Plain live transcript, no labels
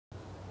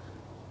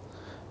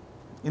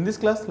In this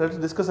class, let us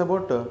discuss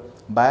about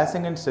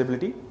biasing and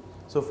stability.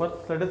 So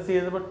first, let us see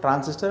about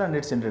transistor and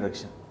its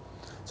introduction.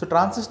 So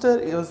transistor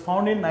was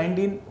found in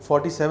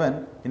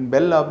 1947 in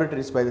Bell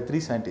Laboratories by the three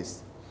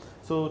scientists.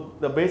 So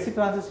the basic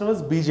transistor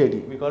was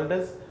BJT. We call it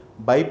as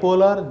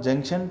bipolar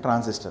junction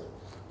transistor.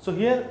 So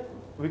here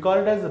we call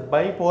it as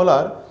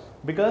bipolar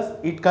because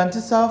it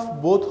consists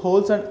of both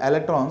holes and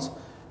electrons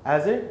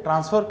as a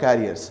transfer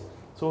carriers.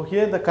 So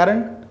here the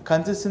current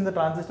consists in the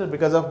transistor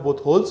because of both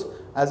holes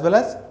as well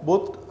as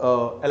both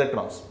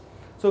electrons.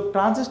 So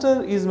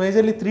transistor is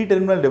majorly three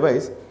terminal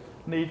device.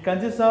 It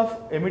consists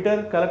of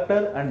emitter,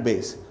 collector and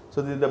base.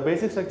 So the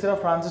basic structure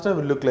of transistor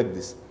will look like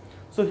this.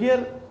 So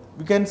here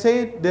we can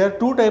say there are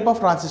two type of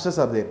transistors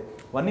are there.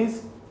 One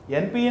is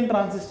NPN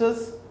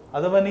transistors,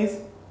 other one is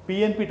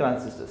PNP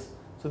transistors.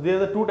 So they are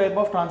the two type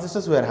of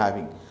transistors we are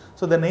having.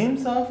 So the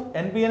names of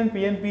NPN and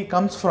PNP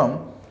comes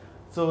from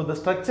the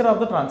structure of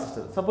the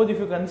transistor. Suppose if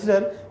you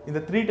consider in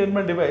the three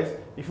terminal device,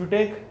 if you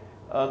take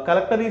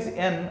collector is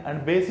N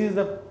and base is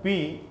the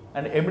P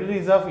and emitter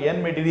is of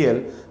N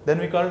material, then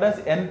we call it as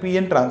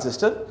NPN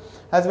transistor.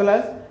 As well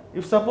as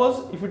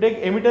if you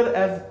take emitter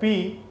as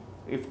P,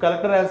 if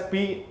collector as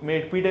P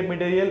type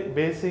material,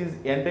 base is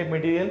N type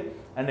material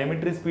and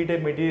emitter is P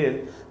type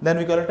material, then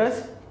we call it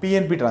as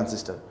PNP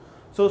transistor.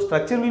 So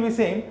structure will be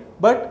same,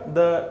 but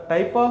the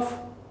type of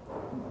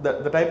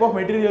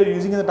material you are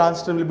using in the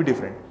transistor will be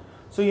different.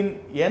 So in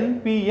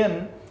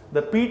NPN,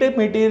 the P type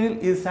material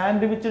is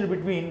sandwiched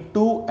between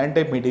two N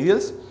type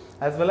materials,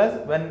 as well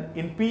as when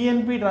in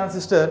PNP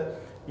transistor,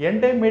 N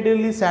type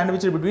material is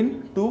sandwiched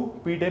between two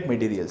P type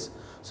materials.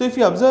 So if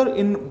you observe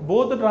in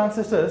both the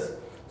transistors,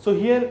 so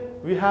here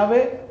we have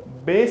a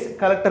base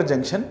collector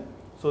junction.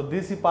 So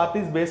this part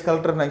is base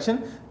collector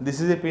junction,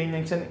 this is a PN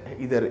junction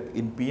either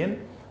in PN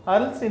or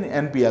else in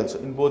NP also.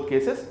 In both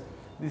cases,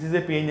 this is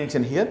a PN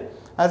junction here,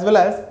 as well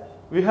as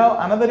we have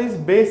another is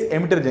base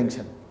emitter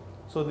junction.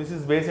 So this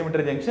is base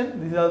emitter junction,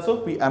 this is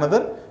also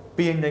another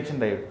PN junction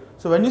diode.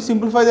 So when you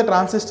simplify the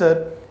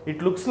transistor,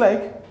 it looks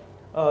like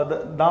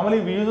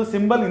normally we use a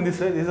symbol in this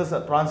way. This is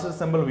a transistor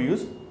symbol we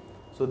use.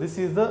 So this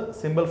is the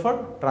symbol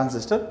for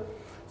transistor.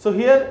 So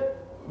here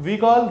we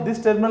call this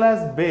terminal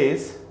as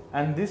base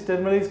and this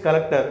terminal is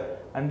collector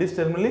and this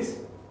terminal is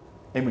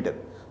emitter.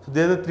 So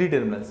they are the three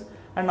terminals.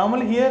 And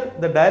normally here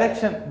the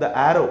direction, the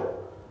arrow,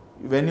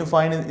 when you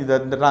find in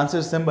the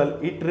transistor symbol,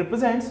 it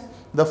represents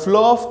the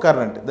flow of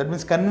current. That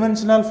means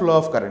conventional flow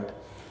of current.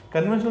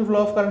 Conventional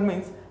flow of current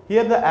means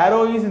here the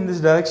arrow is in this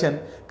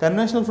direction.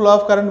 Conventional flow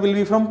of current will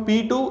be from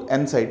P to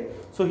N side.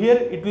 So here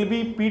it will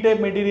be P type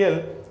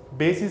material,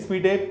 base is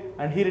P type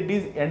and here it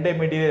is N type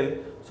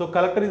material. So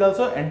collector is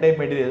also N type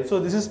material. So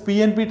this is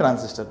PNP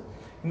transistor.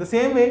 In the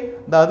same way,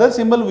 the other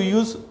symbol we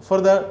use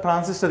for the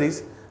transistor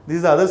is, this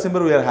is the other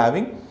symbol we are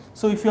having.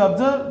 So if you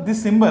observe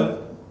this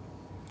symbol,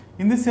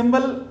 in this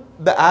symbol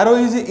the arrow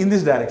is in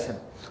this direction.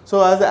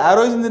 So as the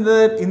arrow is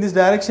in this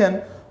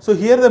direction, so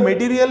here the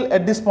material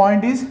at this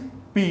point is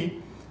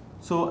P.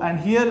 So and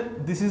here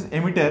this is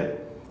emitter,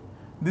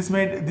 this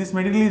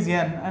material is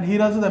N and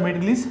here also the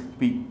material is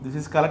P. This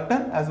is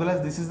collector as well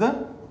as this is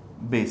the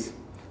base.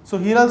 So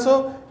here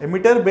also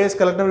emitter, base,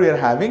 collector we are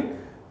having.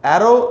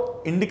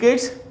 Arrow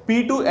indicates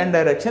P to N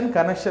direction,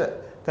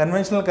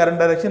 conventional current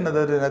direction,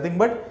 nothing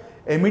but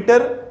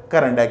emitter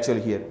current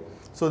actually here.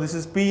 So this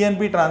is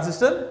PNP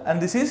transistor and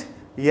this is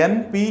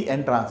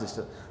NPN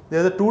transistor. They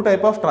are the two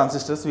type of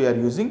transistors we are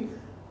using,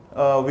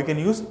 we can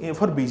use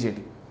for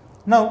BJT.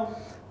 Now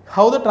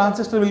how the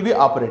transistor will be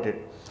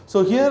operated.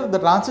 So here the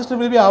transistor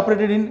will be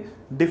operated in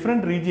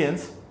different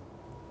regions.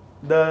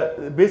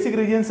 The basic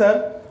regions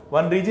are,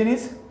 one region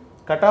is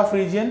cutoff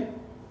region,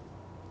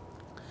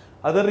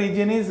 other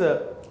region is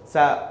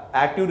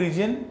active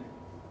region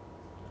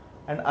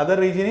and other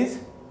region is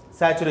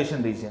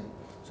saturation region.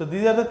 So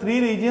these are the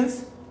three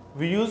regions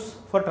we use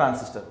for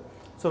transistor.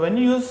 So when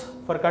you use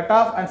for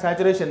cutoff and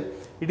saturation,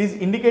 it is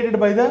indicated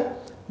by the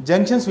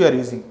junctions we are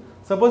using.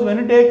 Suppose when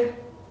you take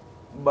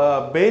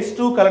base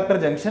to collector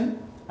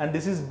junction and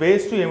this is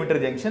base to emitter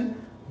junction,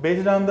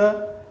 based on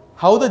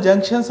how the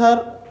junctions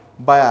are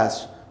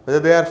biased, whether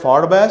they are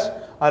forward biased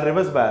or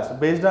reverse biased,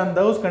 based on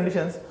those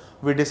conditions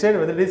we decide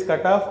whether it is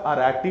cutoff or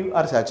active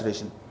or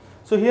saturation.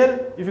 So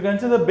here if you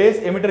consider the base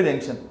emitter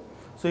junction,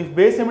 so if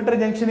base emitter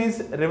junction is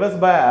reverse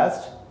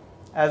biased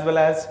as well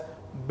as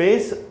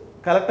base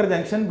collector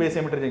junction, base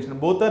emitter junction,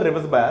 both are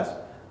reverse biased,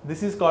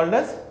 this is called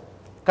as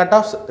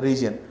cutoff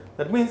region.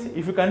 That means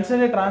if you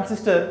consider a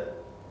transistor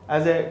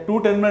as a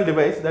two terminal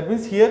device, that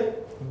means here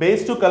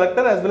base to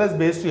collector as well as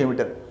base to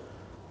emitter.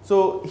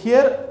 So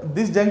here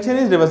this junction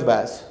is reverse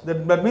biased,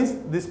 that means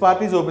this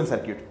part is open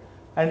circuit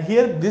and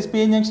here this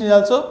PN junction is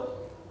also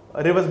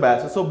reverse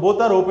biased. So both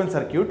are open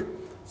circuit.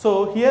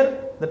 So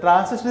here the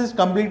transistor is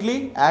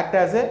completely act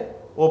as a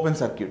open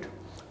circuit,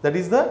 that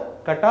is the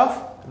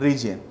cutoff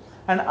region.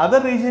 And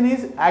other region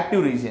is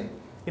active region.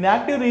 In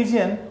active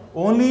region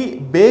only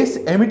base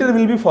emitter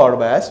will be forward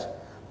biased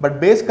but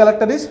base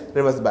collector is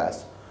reverse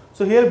biased.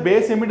 So here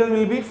base emitter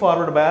will be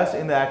forward biased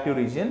in the active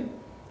region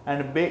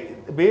and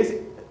base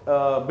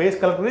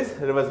collector is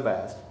reverse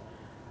biased.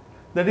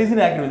 that is in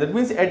active. That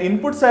means at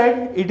input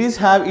side it is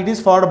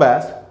forward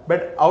biased,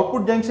 but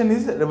output junction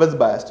is reverse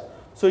biased.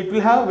 So it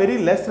will have very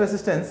less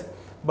resistance,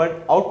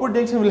 but output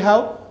junction will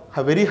have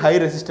a very high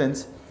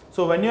resistance.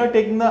 So when you are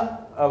taking the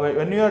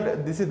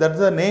that's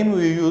the name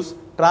we use,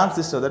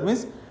 transistor. That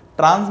means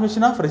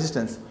transmission of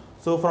resistance.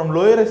 So from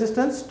lower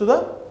resistance to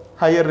the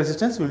higher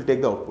resistance we will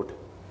take the output.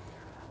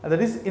 And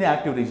that is in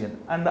active region.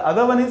 And the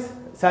other one is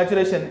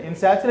saturation. In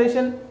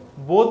saturation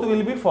both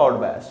will be forward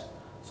biased.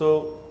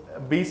 So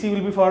BC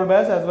will be forward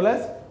biased as well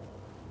as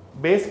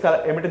base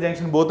emitter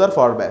junction, both are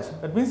forward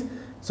biased. That means,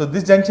 so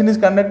this junction is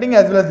conducting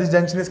as well as this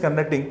junction is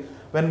conducting.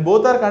 When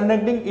both are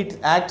conducting, it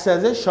acts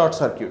as a short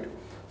circuit.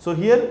 So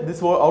here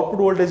this output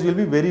voltage will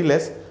be very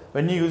less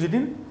when you use it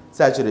in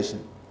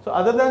saturation. So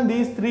other than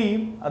these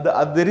three,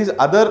 there is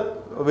other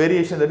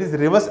variation, that is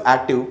reverse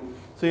active.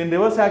 So in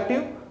reverse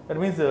active, that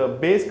means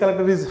base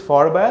collector is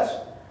forward biased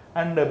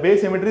and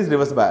base emitter is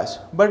reverse biased.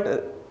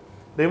 But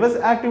reverse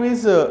active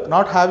is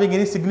not having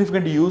any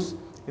significant use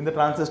in the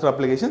transistor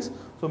applications.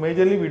 So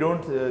majorly we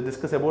don't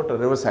discuss about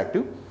reverse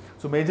active.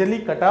 So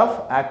majorly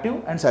cutoff,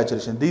 active and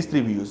saturation, these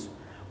three we use.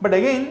 But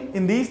again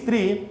in these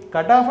three,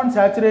 cutoff and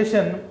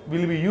saturation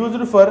will be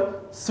used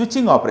for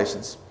switching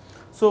operations.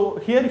 So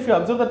here if you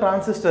observe the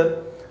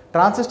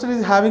transistor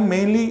is having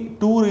mainly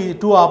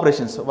two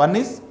operations. One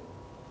is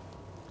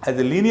as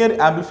a linear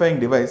amplifying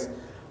device,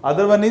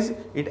 other one is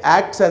it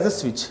acts as a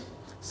switch.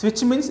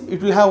 Switch means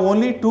it will have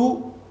only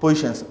two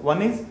positions.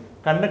 One is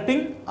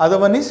conducting, other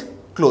one is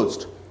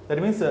closed.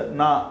 That means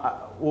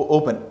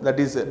open, that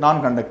is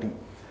non-conducting.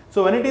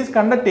 So when it is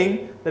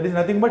conducting, that is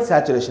nothing but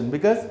saturation,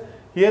 because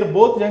here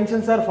both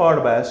junctions are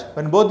forward biased.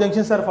 When both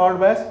junctions are forward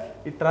biased,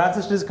 the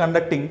transistor is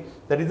conducting,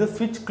 that is the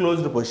switch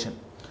closed position.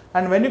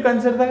 And when you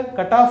consider the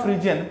cutoff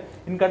region,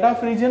 in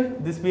cutoff region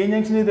this PN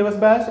junction is reverse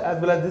biased as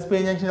well as this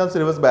PN junction is also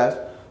reverse biased.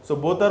 So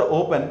both are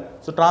open.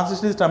 So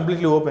transistor is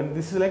completely open.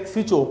 This is like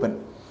switch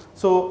open.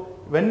 So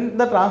when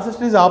the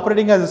transistor is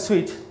operating as a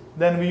switch,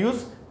 then we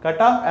use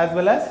cutoff as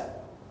well as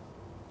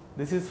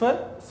this is for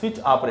switch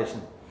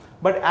operation.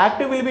 But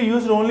active will be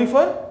used only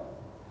for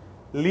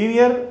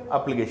linear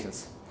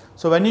applications.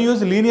 So when you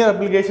use linear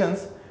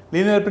applications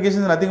is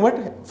nothing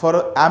but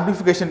for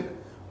amplification,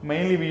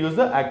 mainly we use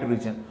the active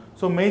region.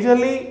 So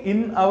majorly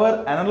in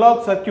our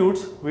analog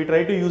circuits, we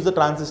try to use the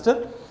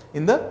transistor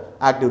in the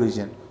active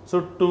region.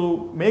 So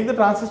to make the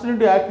transistor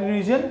into active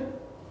region,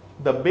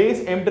 the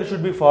base emitter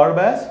should be forward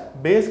biased,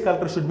 base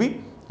collector should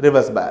be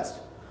reverse biased.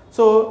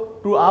 So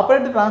to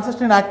operate the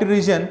transistor in active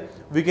region,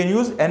 we can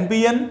use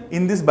NPN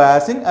in this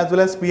biasing as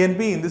well as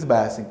PNP in this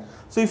biasing.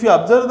 So if you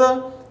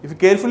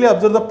carefully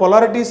observe the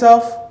polarities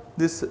of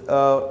this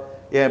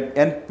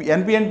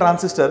NPN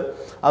transistor,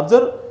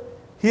 observe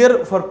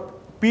here for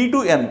P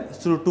to N,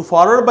 so to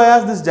forward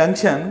bias this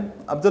junction,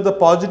 observe the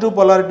positive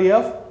polarity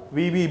of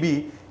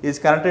VBB is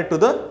connected to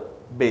the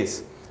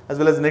base as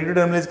well as negative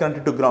terminal is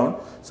connected to ground.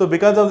 So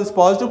because of this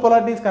positive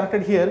polarity is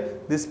connected here,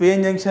 this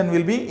PN junction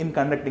will be in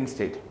conducting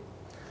state.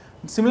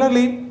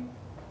 Similarly,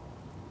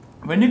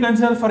 when you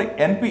consider for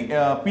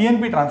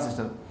PNP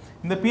transistor,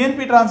 in the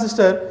PNP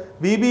transistor,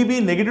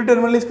 VBB negative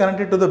terminal is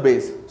connected to the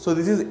base. So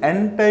this is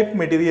N-type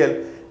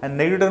material and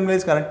negative terminal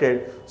is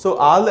connected. So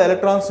all the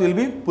electrons will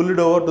be pulled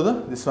over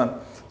to this one.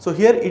 So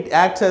here it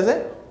acts as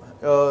a,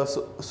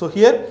 so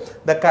here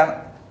the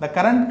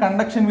current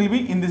conduction will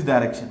be in this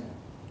direction.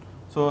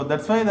 So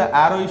that's why the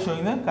arrow is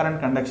showing the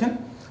current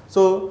conduction.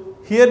 So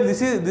here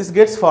this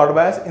gets forward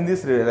bias in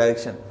this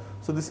direction.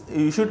 So this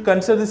you should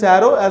consider this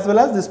arrow as well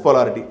as this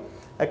polarity.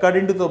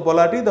 According to the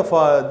polarity,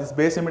 this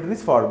base emitter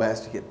is forward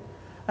biased here.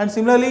 And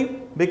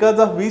similarly, because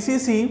of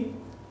VCC,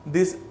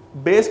 this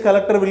base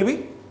collector will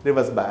be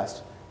reverse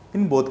biased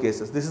in both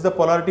cases. This is the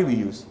polarity we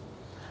use.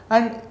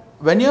 And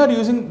when you are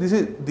using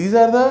these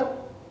are the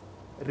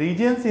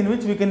regions in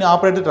which we can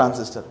operate the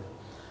transistor.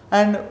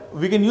 And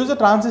we can use the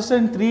transistor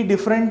in three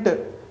different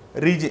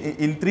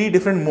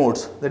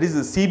modes, that is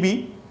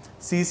CB,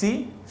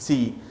 CC,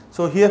 CE.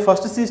 So here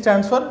first C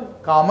stands for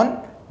common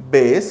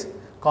base,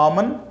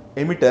 common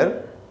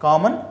emitter,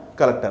 common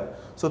collector.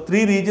 So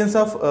three regions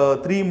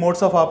of three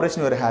modes of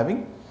operation you are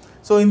having.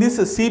 So in this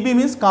CB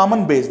means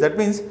common base, that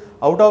means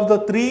out of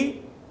the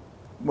three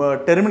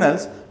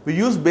terminals we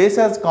use base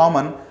as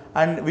common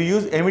and we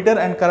use emitter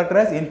and collector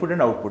as input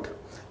and output.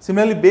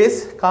 Similarly,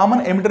 base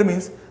common emitter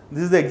means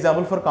this is the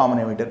example for common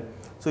emitter.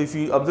 So if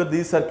you observe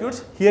these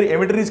circuits, here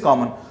emitter is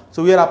common.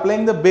 So we are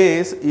applying the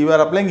base, you are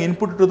applying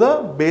input to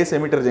the base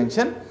emitter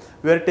junction,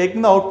 we are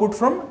taking the output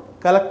from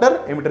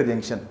collector emitter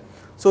junction.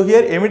 So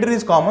here emitter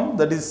is common,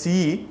 that is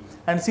CE,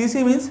 and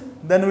CC means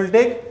then we will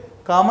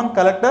take common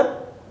collector.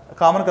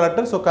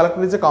 So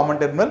collector is a common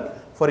terminal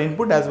for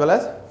input as well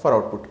as for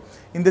output.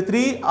 In the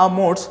three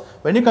modes,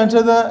 when you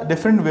consider the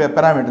different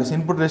parameters,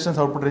 input resistance,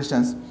 output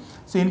resistance,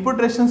 so input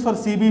resistance for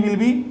CB will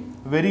be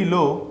very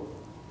low,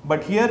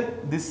 but here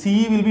this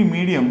CE will be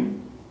medium,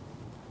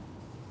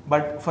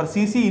 but for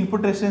CC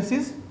input resistance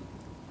is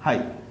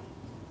high.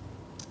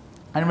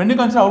 And when you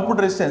consider output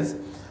resistance,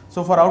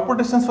 so for output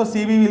resistance for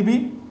CB will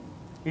be,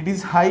 it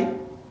is high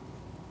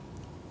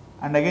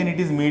and again it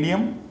is medium, but for CC input resistance is high. And when you consider output resistance for CE will be, it is high and again it is medium, but for CC input resistance is high. And when you consider output resistance for CB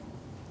will be, it is high and again it is medium, but for CC input resistance is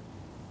high.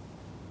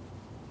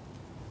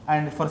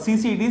 and for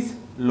CC it is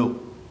low.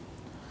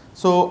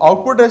 So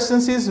output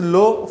resistance is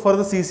low for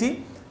the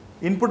CC,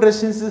 input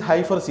resistance is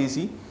high for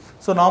CC.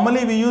 So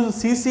normally we use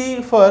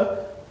CC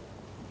for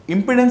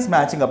impedance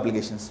matching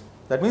applications.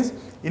 That means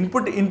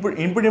input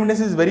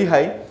impedance is very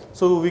high,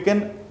 so you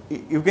can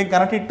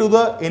connect it to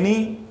the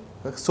any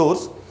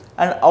source,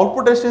 and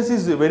output resistance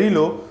is very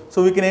low,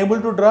 so we can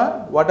able to draw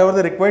whatever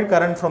the required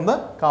current from the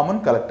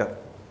common collector.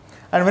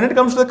 And when it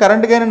comes to the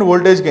current gain and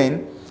voltage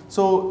gain,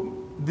 so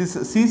this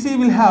CC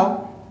will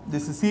have,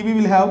 this CB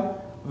will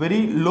have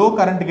very low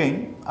current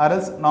gain, or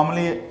else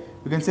normally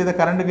you can say the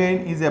current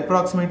gain is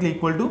approximately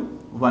equal to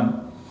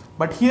 1.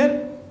 But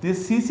here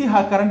this CC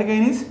current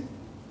gain is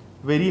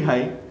very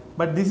high,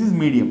 but this is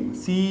medium,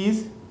 C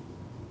is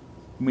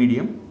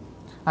medium.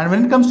 And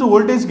when it comes to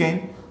voltage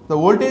gain, the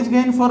voltage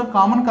gain for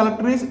common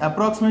collector is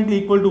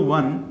approximately equal to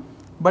 1,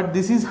 but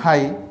this is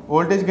high.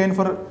 Voltage gain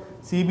for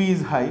CB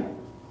is high,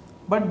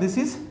 but this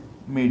is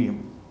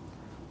medium.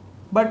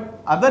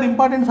 But other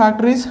important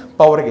factor is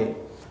power gain.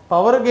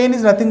 Power gain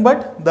is nothing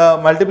but the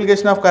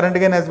multiplication of current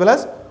gain as well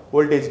as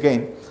voltage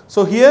gain.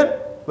 So here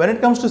when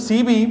it comes to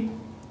CB,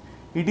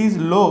 it is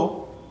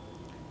low,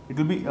 it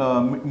will be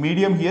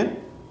medium here,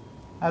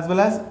 as well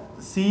as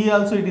C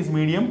also it is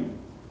medium.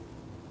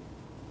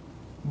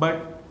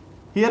 But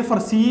here for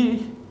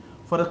C,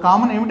 for a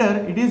common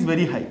emitter, it is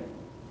very high.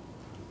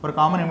 For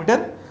common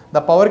emitter,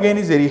 the power gain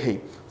is very high.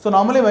 So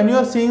normally when you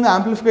are seeing the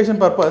amplification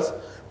purpose,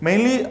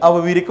 mainly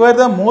we require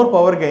the more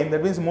power gain,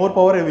 that means more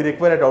power we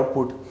require at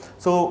output.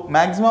 So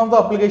maximum of the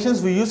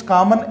applications we use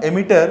common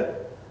emitter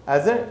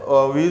as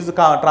a, we use the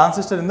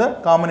transistor in the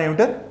common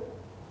emitter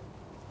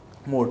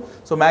mode.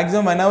 So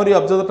maximum whenever you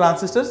observe the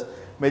transistors,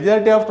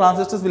 majority of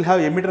transistors will have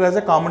emitter as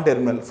a common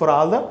terminal for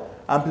all the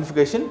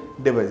amplification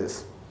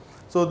devices.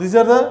 So these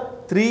are the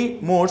three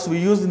modes we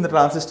use in the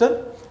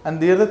transistor, and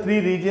they are the three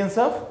regions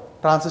of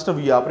transistor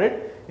we operate.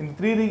 In the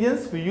three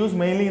regions we use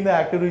mainly in the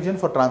active region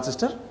for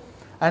transistor,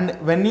 and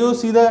when you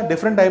see the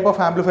different type of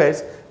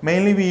amplifiers,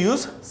 mainly we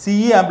use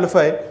CE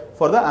amplifier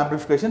for the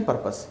amplification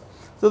purpose.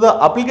 So the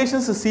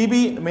applications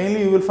CB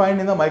mainly you will find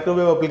in the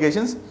microwave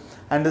applications,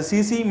 and the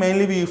CC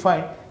mainly we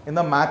find in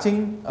the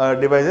matching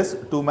devices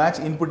to match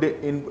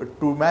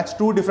to match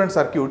two different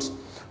circuits.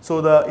 So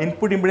the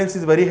input impedance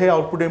is very high,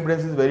 output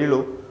impedance is very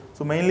low.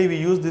 So mainly we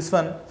use this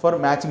one for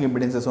matching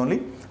impedances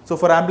only. So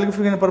for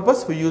amplification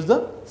purpose we use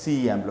the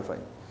CE amplifier.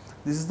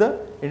 This is the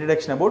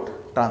introduction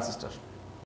about transistor.